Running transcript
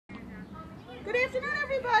Good afternoon,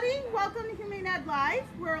 everybody. Welcome to Humane Ed Live.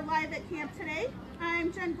 We're live at camp today.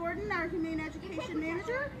 I'm Jen Gordon, our Humane Education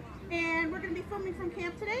Manager, and we're going to be filming from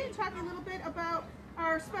camp today and talking a little bit about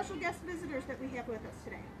our special guest visitors that we have with us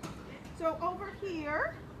today. So over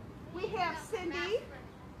here, we have Cindy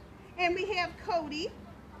and we have Cody.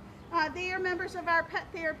 They are members of our pet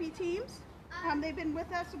therapy teams. They've been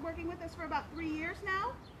with us, working with us for about 3 years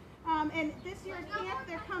now. And this year at camp,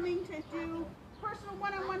 they're coming to do personal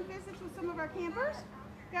one-on-one visits with some of our campers.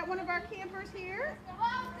 Got one of our campers here,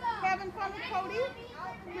 having fun with Cody.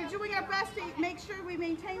 We're doing our best to make sure we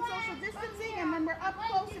maintain social distancing, and when we're up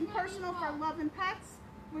close and personal for loving pets,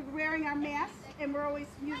 we're wearing our masks, and we're always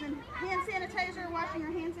using hand sanitizer, washing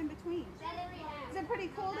our hands in between. Is it pretty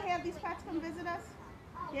cool to have these pets come visit us?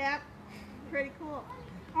 Yeah, pretty cool.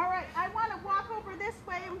 All right, I want to walk over this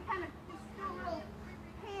way and kind of just do a little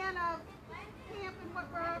pan of camp and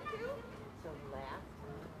what we're up to.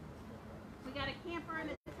 We got a camper in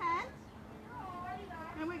a tent,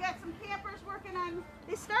 and we got some campers working on,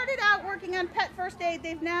 they started out working on pet first aid.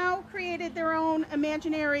 They've now created their own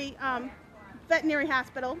imaginary veterinary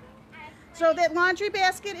hospital. So that laundry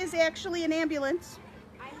basket is actually an ambulance,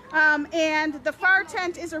 and the far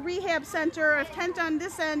tent is a rehab center. A tent on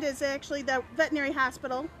this end is actually the veterinary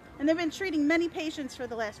hospital, and they've been treating many patients for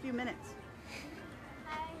the last few minutes.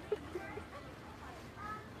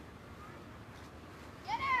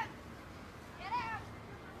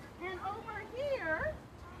 And over here,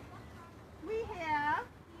 we have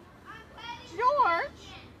George,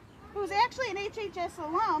 who's actually an HHS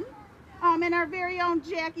alum, and our very own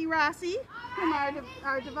Jackie Rossi, whom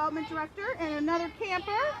our development director, and another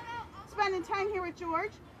camper spending time here with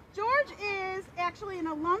George. George is actually an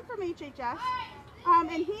alum from HHS,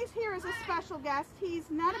 and he's here as a special guest.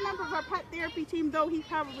 He's not a member of our pet therapy team, though he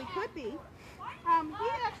probably could be. He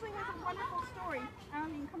actually has a wonderful story. I don't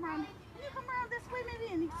know, you can come around. Can you come around this way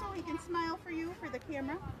maybe, and so he can smile for you for the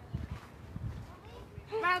camera?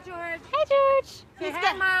 Smile, George. Hi, George. Say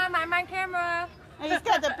hi, Mom. I'm on camera. He's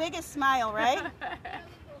got the biggest smile, right?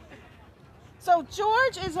 So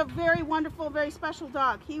George is a very wonderful, very special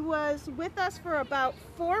dog. He was with us for about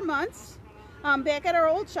 4 months back at our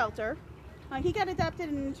old shelter. He got adopted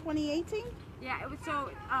in 2018. Yeah, it was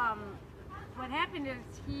so. What happened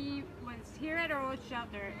is he was here at our old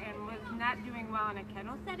shelter and was not doing well in a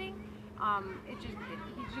kennel setting.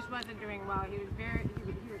 He just wasn't doing well. He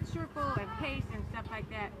would circle and pace and stuff like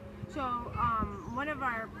that. So one of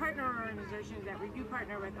our partner organizations that we do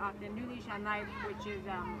partner with often, New Leash on Life, which is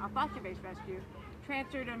a foster-based rescue,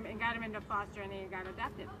 transferred him and got him into foster, and then he got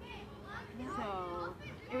adopted. So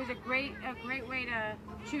it was a great way to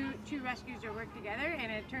two rescues to work together,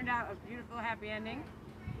 and it turned out a beautiful, happy ending.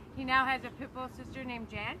 He now has a pit bull sister named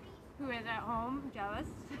Jack, who is at home, jealous.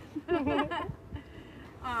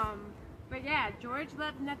 But yeah, George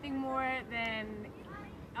loved nothing more than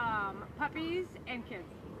puppies and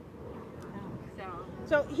kids.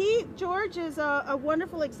 So George is a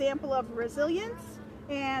wonderful example of resilience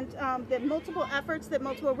and the multiple efforts that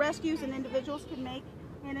multiple rescues and individuals can make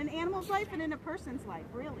in an animal's life and in a person's life,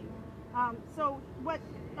 really.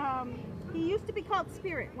 He used to be called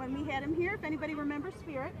Spirit when we had him here. If anybody remembers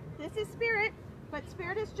Spirit, this is Spirit, but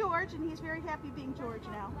Spirit is George, and he's very happy being George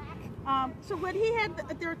now. So what he had,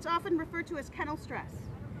 it's often referred to as kennel stress.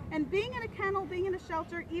 And being in a kennel, being in a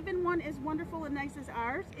shelter, even one as wonderful and nice as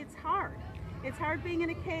ours, it's hard. It's hard being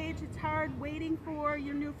in a cage, it's hard waiting for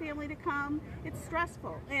your new family to come. It's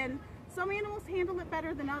stressful, and some animals handle it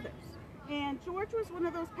better than others. And George was one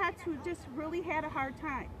of those pets who just really had a hard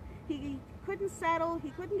time. He couldn't settle,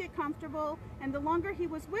 he couldn't get comfortable, and the longer he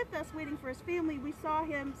was with us waiting for his family, we saw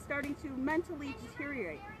him starting to mentally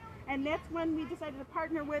deteriorate. And that's when we decided to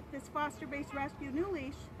partner with this foster-based rescue, New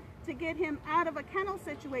Leash, to get him out of a kennel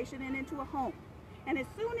situation and into a home. And as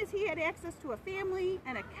soon as he had access to a family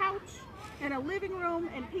and a couch and a living room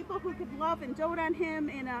and people who could love and dote on him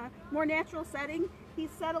in a more natural setting, he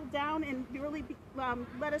settled down and really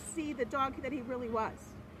let us see the dog that he really was.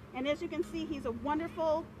 And as you can see, he's a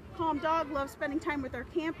wonderful, calm dog, loves spending time with our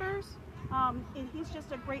campers, and he's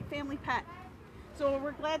just a great family pet. So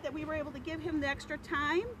we're glad that we were able to give him the extra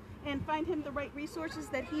time and find him the right resources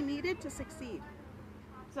that he needed to succeed.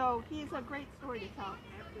 So he's a great story to tell.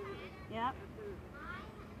 Yeah.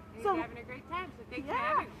 He's having a great time, so thanks for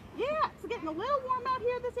having him. Yeah, it's getting a little warm out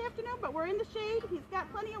here this afternoon, but we're in the shade. He's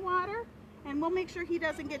got plenty of water, and we'll make sure he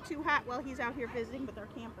doesn't get too hot while he's out here visiting with our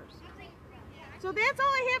campers. So that's all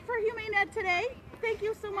I have for Humane Ed today. Thank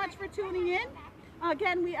you so much for tuning in.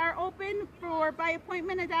 Again, we are open for by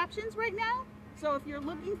appointment adoptions right now. So if you're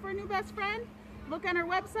looking for a new best friend, look on our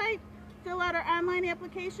website, fill out our online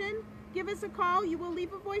application, give us a call. You will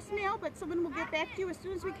leave a voicemail. email, but someone will get back to you as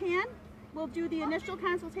soon as we can. We'll do the initial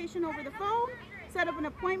consultation over the phone, set up an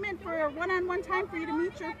appointment for a one-on-one time for you to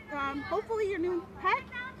meet your, hopefully your new pet,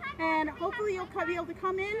 and hopefully you'll be able to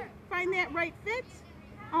come in, find that right fit,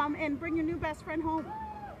 and bring your new best friend home.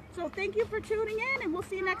 So thank you for tuning in, and we'll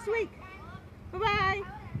see you next week.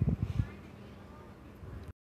 Bye-bye.